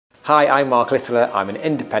Hi, I'm Mark Littler. I'm an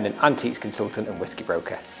independent antiques consultant and whisky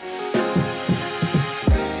broker.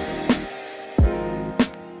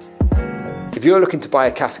 If you're looking to buy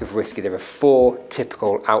a cask of whisky, there are 4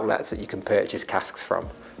 typical outlets that you can purchase casks from.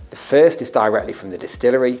 The first is directly from the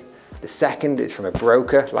distillery. The second is from a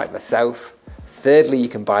broker like myself. Thirdly, you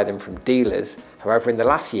can buy them from dealers. However, in the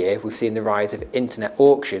last year, we've seen the rise of internet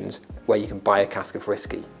auctions where you can buy a cask of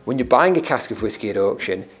whisky. When you're buying a cask of whisky at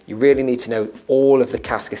auction, you really need to know all of the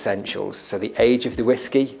cask essentials. So the age of the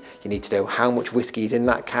whisky, you need to know how much whisky is in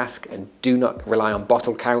that cask, and do not rely on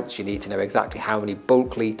bottle counts. You need to know exactly how many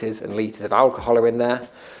bulk litres and litres of alcohol are in there.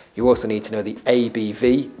 You also need to know the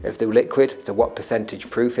ABV of the liquid, so what percentage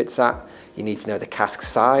proof it's at. You need to know the cask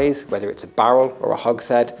size, whether it's a barrel or a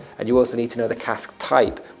hogshead, and you also need to know the cask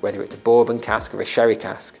type, whether it's a bourbon cask or a sherry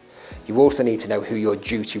cask. You also need to know who your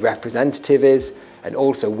duty representative is, and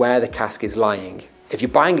also where the cask is lying. If you're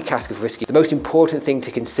buying a cask of whisky, the most important thing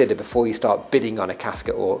to consider before you start bidding on a cask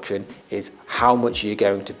at auction is how much you're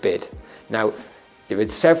going to bid. Now, there are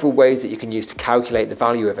several ways that you can use to calculate the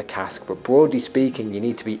value of a cask, but broadly speaking, you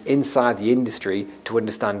need to be inside the industry to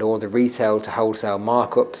understand all the retail to wholesale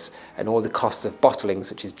markups and all the costs of bottling,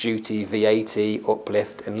 such as duty, VAT,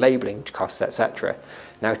 uplift and labelling costs, etc.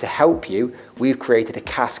 Now, to help you, we've created a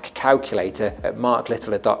cask calculator at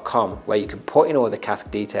marklittler.com where you can put in all the cask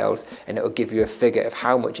details and it will give you a figure of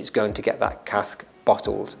how much it's going to get that cask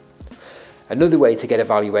bottled. Another way to get a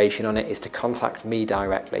valuation on it is to contact me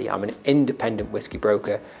directly. I'm an independent whisky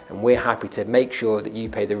broker and we're happy to make sure that you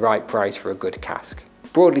pay the right price for a good cask.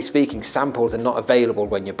 Broadly speaking, samples are not available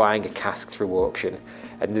when you're buying a cask through auction.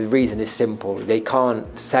 And the reason is simple. They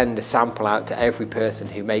can't send a sample out to every person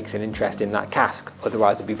who makes an interest in that cask.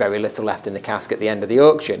 Otherwise there'd be very little left in the cask at the end of the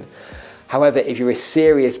auction. However, if you're a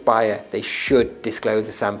serious buyer, they should disclose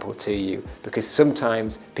a sample to you, because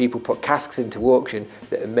sometimes people put casks into auction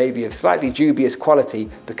that are maybe of slightly dubious quality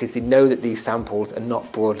because they know that these samples are not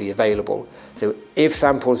broadly available. So if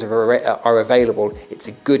samples are available, it's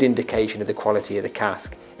a good indication of the quality of the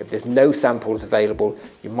cask. If there's no samples available,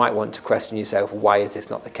 you might want to question yourself, why is this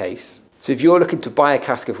not the case? So if you're looking to buy a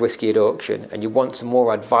cask of whisky at auction and you want some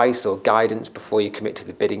more advice or guidance before you commit to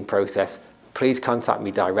the bidding process, please contact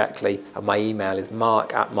me directly, and my email is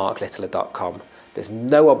mark@marklittler.com. There's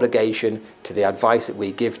no obligation to the advice that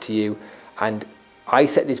we give to you, and I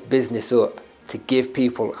set this business up to give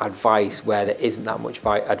people advice where there isn't that much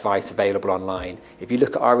advice available online. If you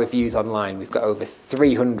look at our reviews online, we've got over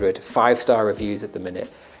 300 5-star reviews at the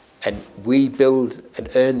minute, and we build and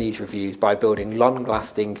earn these reviews by building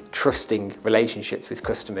long-lasting, trusting relationships with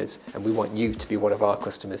customers, and we want you to be one of our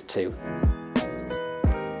customers too.